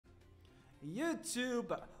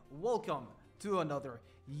YouTube? Welcome to another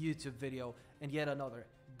YouTube video and yet another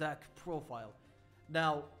deck profile.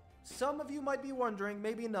 Now, some of you might be wondering,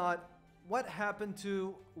 maybe not, what happened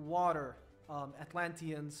to water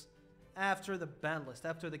Atlanteans after the ban list,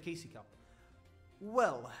 after the KC Cup?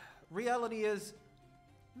 Well, reality is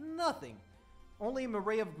nothing. Only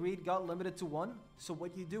Array of Greed got limited to 1, so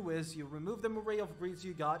what you do is you remove the Array of Greeds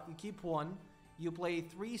you got, you keep 1, you play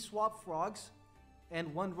 3 Swap Frogs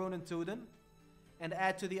and 1 Ronin Totem, and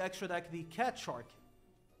add to the extra deck the Cat Shark,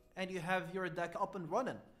 and you have your deck up and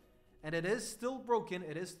running. And it is still broken,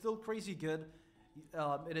 it is still crazy good,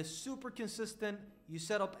 it is super consistent. You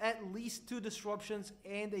set up at least 2 disruptions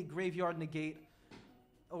and a Graveyard Negate,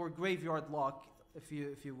 or Graveyard Lock if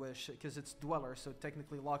you wish, because it's Dweller, so it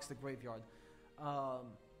technically locks the Graveyard.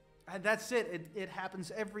 And that's it. It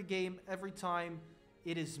happens every game, every time.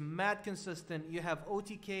 It is mad consistent. You have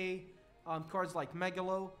OTK cards like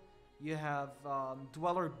Megalo. You have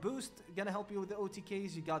Dweller Boost, gonna help you with the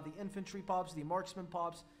OTKs. You got the Infantry pops, the Marksman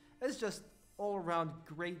pops. It's just all around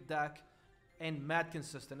great deck and mad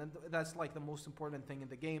consistent. And that's like the most important thing in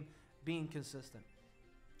the game, being consistent.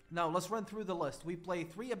 Now let's run through the list. We play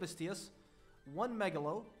 3 Abystius, 1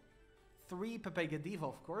 Megalo, 3 Pepega Diva,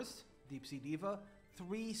 of course, Deep Sea Diva,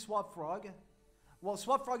 3 Swap Frog. Well,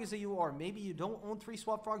 Swap Frog is a UR. Maybe you don't own 3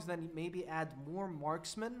 Swap Frogs, then maybe add more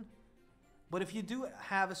Marksman. But if you do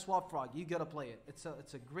have a Swap Frog, you gotta play it. It's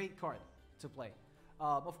a great card to play.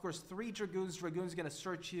 Of course, 3 Dragoons. Dragoons gonna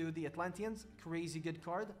search you the Atlanteans. Crazy good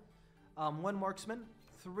card. 1 Marksman,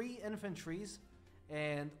 3 Infantries,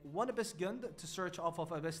 and 1 Abyss Gund to search off of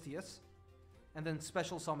Abystius. And then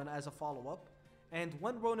special summon as a follow-up. And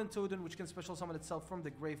 1 Ronin Totem, which can special summon itself from the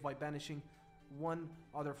grave by banishing 1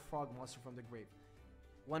 other frog monster from the grave.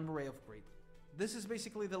 1 Array of Greed. This is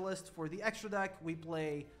basically the list. For the extra deck, we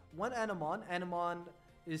play 1 Anemon. Anemon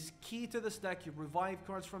is key to this deck. You revive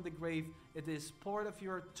cards from the grave. It is part of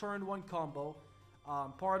your turn 1 combo.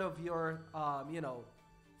 Part of your,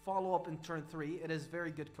 follow-up in turn 3. It is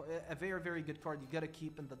very good, a very, very good card you gotta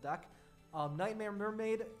keep in the deck. Nightmare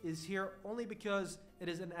Mermaid is here only because it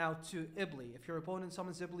is an out to Ibli. If your opponent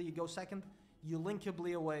summons Ibli, you go second, you link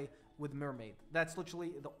Ibli away with Mermaid. That's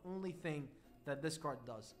literally the only thing that this card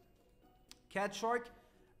does. Cat Shark.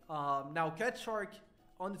 Now, Cat Shark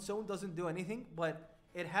on its own doesn't do anything, but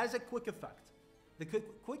it has a quick effect. The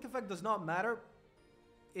quick effect does not matter.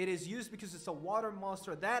 It is used because it's a water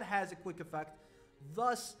monster that has a quick effect.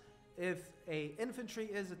 Thus, if a infantry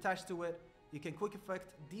is attached to it, you can quick effect,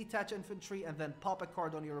 detach infantry, and then pop a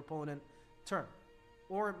card on your opponent turn.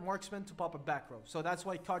 Or Marksman to pop a back row. So that's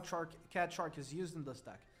why Cat Shark is used in this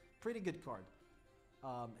deck. Pretty good card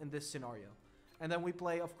in this scenario. And then we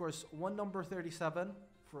play, of course, 1 number 37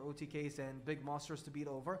 for OTKs and big monsters to beat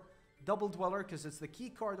over. Double Dweller, because it's the key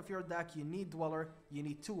card of your deck. You need Dweller, you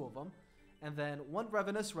need 2 of them. And then 1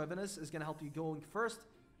 Ravenous. Ravenous is going to help you going first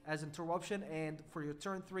as interruption. And for your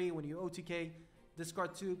turn 3, when you OTK,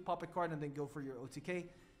 discard 2, pop a card, and then go for your OTK.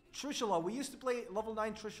 Trishula. We used to play level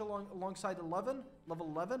 9 Trishula alongside level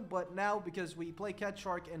 11, but now because we play Cat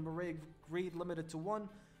Shark and Array of Greed limited to 1,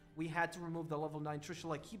 we had to remove the level 9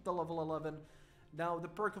 Trishula, keep the level 11. Now, the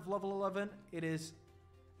perk of level 11, it is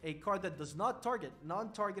a card that does not target,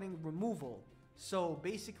 non-targeting removal. So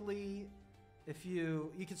basically, if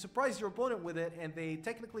you can surprise your opponent with it, and they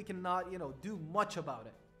technically cannot, do much about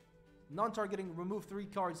it. Non-targeting, remove 3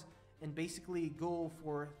 cards, and basically go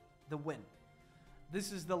for the win.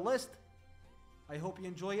 This is the list. I hope you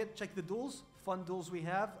enjoy it. Check the duels, fun duels we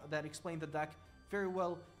have that explain the deck very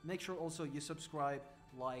well. Make sure also you subscribe,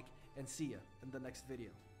 like, and see ya in the next video.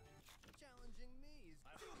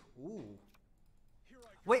 Ooh.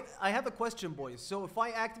 Wait, I have a question, boys. So if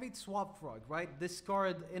I activate Swap Frog, right?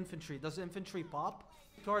 Discard Infantry. Does Infantry pop?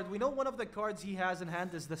 Card. We know one of the cards he has in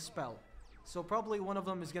hand is the spell. So probably one of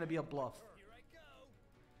them is going to be a bluff.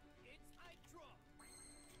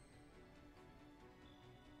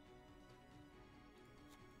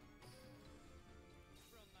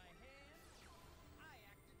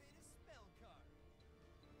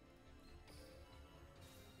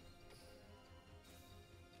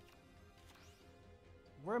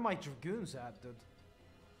 Where are my Dragoons at, dude?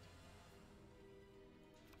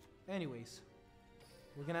 Anyways,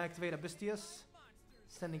 we're gonna activate Abystius,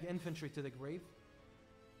 sending infantry to the grave.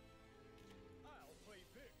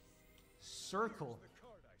 Circle.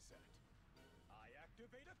 I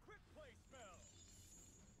activate a quick play spell.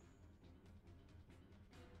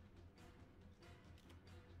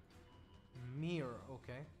 Mirror,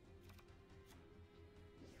 okay.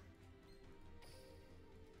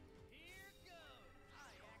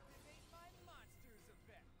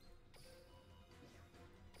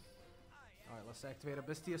 let's activate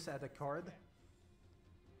Abystius at the card.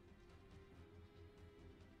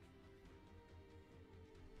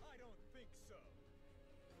 I don't think so.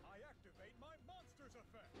 I activate my monster's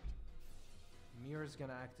effect. Mirror's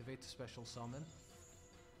gonna activate the special summon.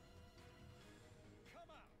 Come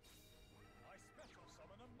out. I special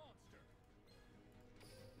summon a monster.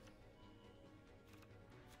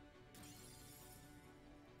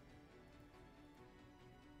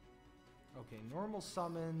 Okay, normal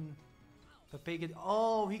summon. Papega.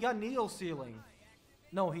 Oh, he got Neo Sealing.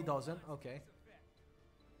 No, he doesn't. Okay.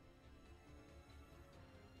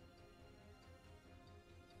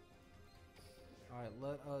 Alright,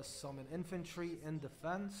 let us summon infantry in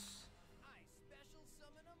defense. I special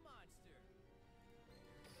summon a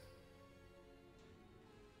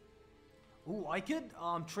monster. Ooh, I could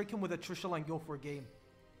trick him with a Trishula and go for a game.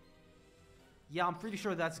 Yeah, I'm pretty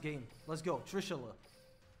sure that's game. Let's go, Trishula.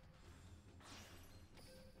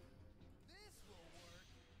 This will work.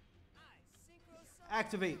 I synchro summon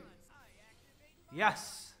Activate. I activate my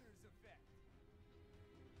Yes. monster's effect.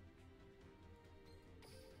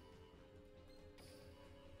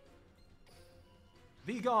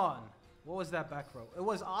 Be gone. What was that back row? It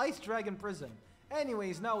was Ice Dragon Prison.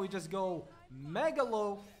 Anyways, now we just go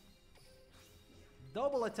Megalo.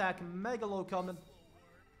 Double attack Megalo coming.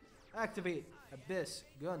 Activate Abyss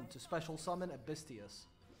Gun to special summon Abystius.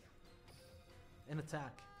 In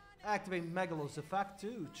attack. Activate Megalo's effect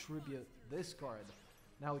to tribute this card.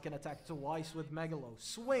 Now we can attack twice with Megalo.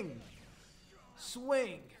 Swing!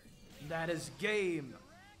 Swing! That is game!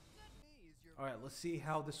 Alright, let's see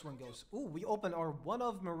how this one goes. Ooh, we open our one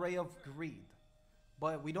of Marae of Greed.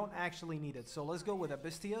 But we don't actually need it. So let's go with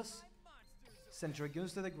Abystius. Send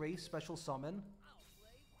Dragoons to the Grave, special summon.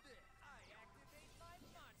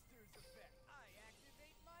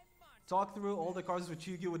 Talk through all the cards which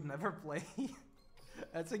YuGiOh would never play.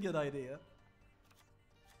 That's a good idea.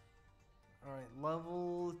 Alright,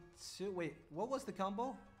 level 2. Wait, what was the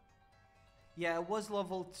combo? Yeah, it was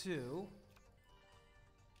level 2.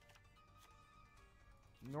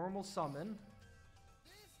 Normal summon.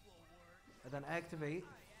 And then activate.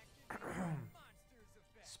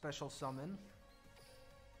 Special summon.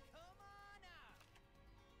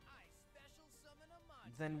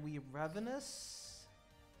 Then we Ravenous.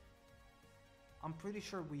 I'm pretty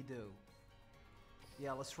sure we do.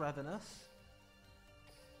 Yeah, let's Ravenous.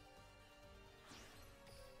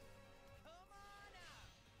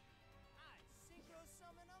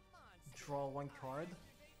 Draw one card.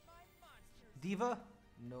 Diva?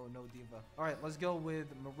 No, no Diva. Alright, let's go with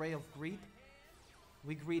Marae of Greed.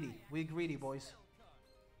 We greedy. We greedy, boys.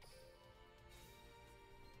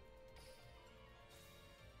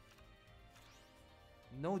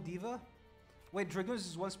 No Diva? Wait, Dragoons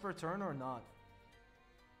is once per turn or not?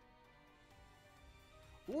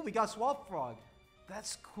 Ooh, we got Swap Frog.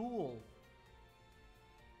 That's cool.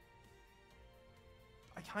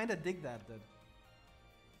 I kinda dig that, dude.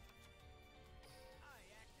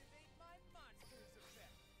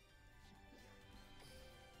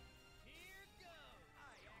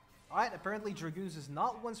 Alright, apparently Dragoons is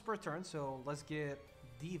not once per turn, so let's get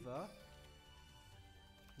Diva.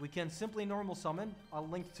 We can simply normal summon a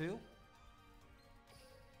Link 2.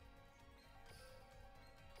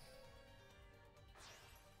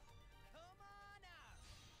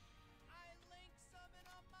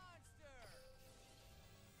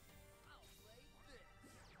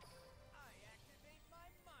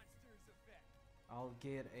 I'll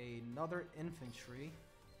get another infantry.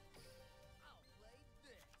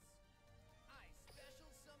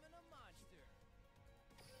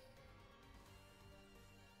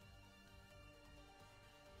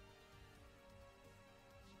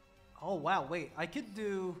 Oh wow, wait, I could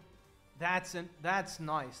do... That's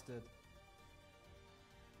nice, dude.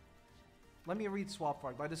 Let me read Swap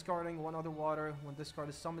Frog. By discarding one other water, when this card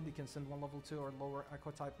is summoned, you can send one level 2 or lower Echo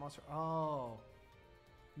type monster. Oh.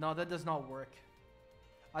 No, that does not work.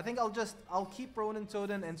 I think I'll keep Ronin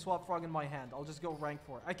Totem and Swap Frog in my hand. I'll just go rank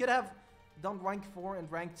 4. I could have done rank 4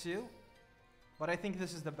 and rank 2, but I think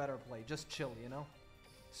this is the better play. Just chill, you know?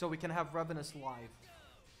 So we can have Ravenous live.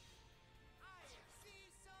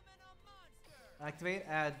 Activate,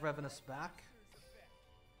 add Ravenous back.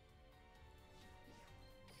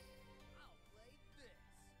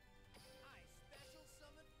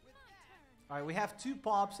 Alright, we have 2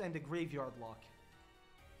 pops and a Graveyard Lock.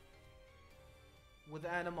 With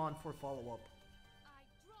Animon for follow-up.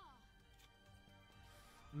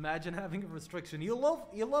 Imagine having a restriction. You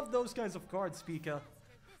love those kinds of cards, Pika.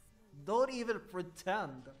 Don't even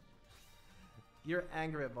pretend you're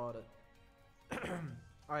angry about it.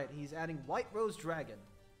 Alright, he's adding White Rose Dragon.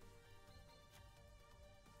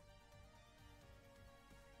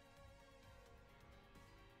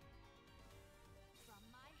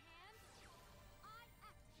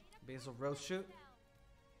 Basil Rose shoot.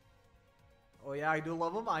 Oh yeah, I do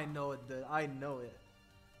love him. I know it, dude. I know it.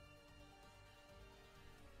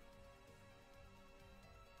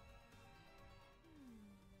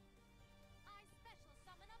 I special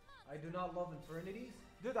summon a monster. I do not love Infernities.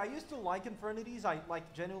 Dude, I used to like Infernities. I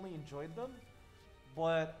like genuinely enjoyed them.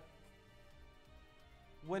 But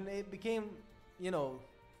when it became, you know,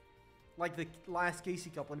 like the last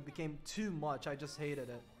Casey Cup, when it became too much, I just hated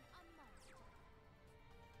it.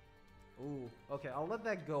 Ooh, okay, I'll let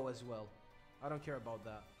that go as well. I don't care about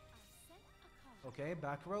that. Okay,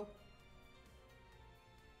 back row.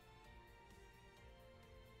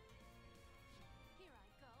 Here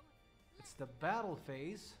I go. It's the battle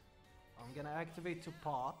phase. I'm gonna activate to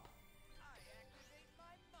pop I activate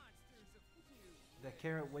my monsters of two. the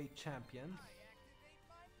carrot weight champion. I activate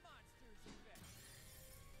my monsters effect.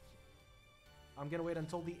 I'm gonna wait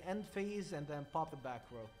until the end phase and then pop the back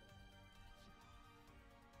row.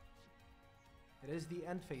 It is the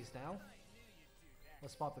end phase now. I knew you'd do that.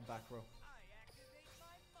 Let's pop the back row. I activate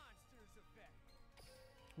my monsters effect.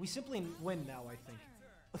 We simply win now, I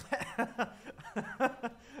Turn.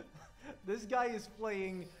 think. This guy is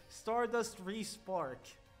playing Stardust Respark.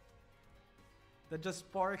 That just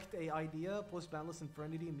sparked a idea, post Boundless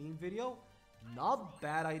Infernity meme video. Not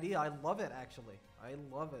bad idea. I love it actually. I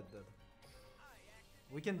love it, dude. I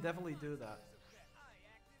activate We can definitely do that. effect. I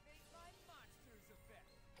activate my monsters effect.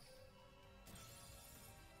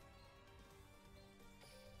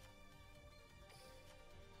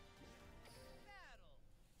 Battle.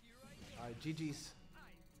 Here I go. Alright, GG's. I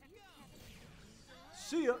go.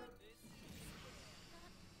 See ya!